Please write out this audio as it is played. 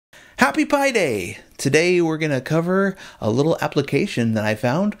Happy Pi Day! Today we're going to cover a little application that I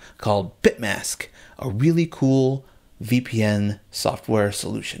found called Bitmask, a really cool VPN software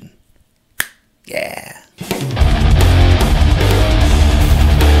solution. Yeah!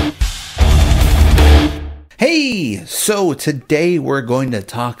 Hey! So today we're going to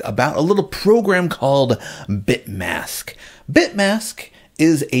talk about a little program called Bitmask. Bitmask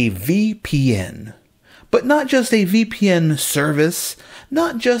is a VPN. But not just a VPN service,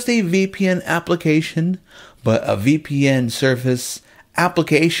 not just a VPN application, but a VPN service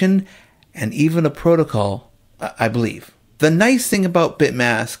application and even a protocol, I believe. The nice thing about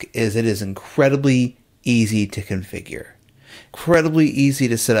Bitmask is it is incredibly easy to configure. Incredibly easy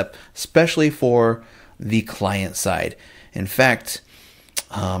to set up, especially for the client side. In fact,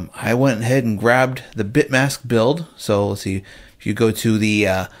 I went ahead and grabbed the Bitmask build. So let's see, if you go to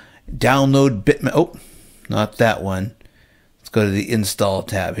the download Bitmask, not that one. Let's go to the install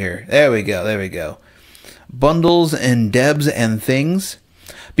tab here. There we go. Bundles and debs and things.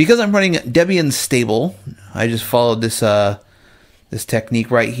 Because I'm running Debian stable, I just followed this this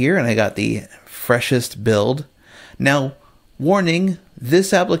technique right here, and I got the freshest build. Now, warning,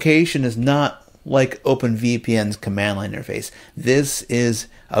 this application is not like OpenVPN's command line interface. This is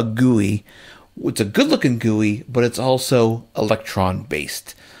a GUI. It's a good looking GUI, but it's also Electron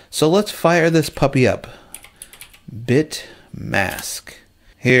based. So let's fire this puppy up. Bitmask.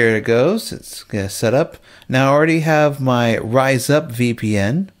 Here it goes. It's going to set up. Now I already have my Rise Up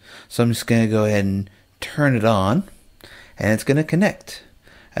VPN, so I'm just going to go ahead and turn it on, and it's going to connect.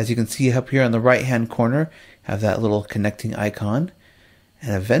 As you can see up here on the right hand corner, have that little connecting icon,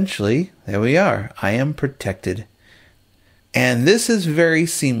 and eventually, there we are. I am protected. And this is very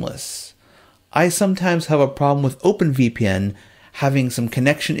seamless. I sometimes have a problem with OpenVPN having some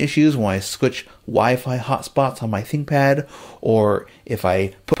connection issues when I switch Wi-Fi hotspots on my ThinkPad, or if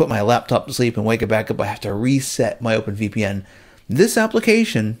I put my laptop to sleep and wake it back up, I have to reset my OpenVPN. This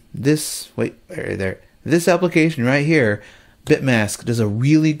application, this application right here, Bitmask, does a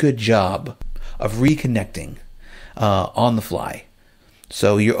really good job of reconnecting on the fly.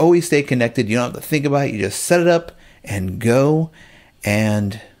 So you always stay connected. You don't have to think about it. You just set it up and go,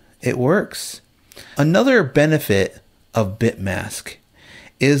 and it works. Another benefit of Bitmask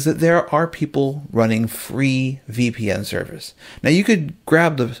is that there are people running free VPN servers. Now you could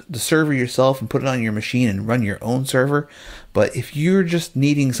grab the server yourself and put it on your machine and run your own server, but if you're just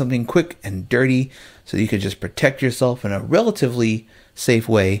needing something quick and dirty so you could just protect yourself in a relatively safe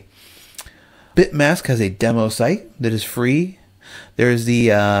way, Bitmask has a demo site that is free. There's the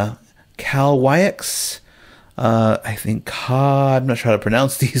CalWyX, I think, I'm not sure how to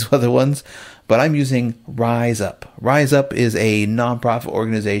pronounce these other ones, but I'm using Rise Up. Rise Up is a nonprofit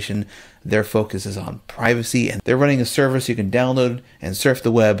organization. Their focus is on privacy, and they're running a service you can download and surf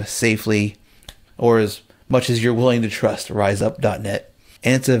the web safely, or as much as you're willing to trust, riseup.net.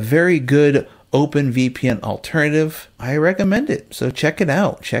 And it's a very good OpenVPN alternative. I recommend it, so check it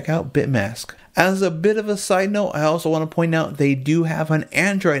out. Check out Bitmask. As a bit of a side note, I also want to point out they do have an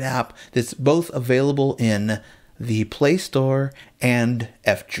Android app that's both available in the Play Store and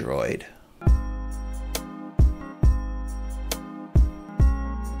F-Droid.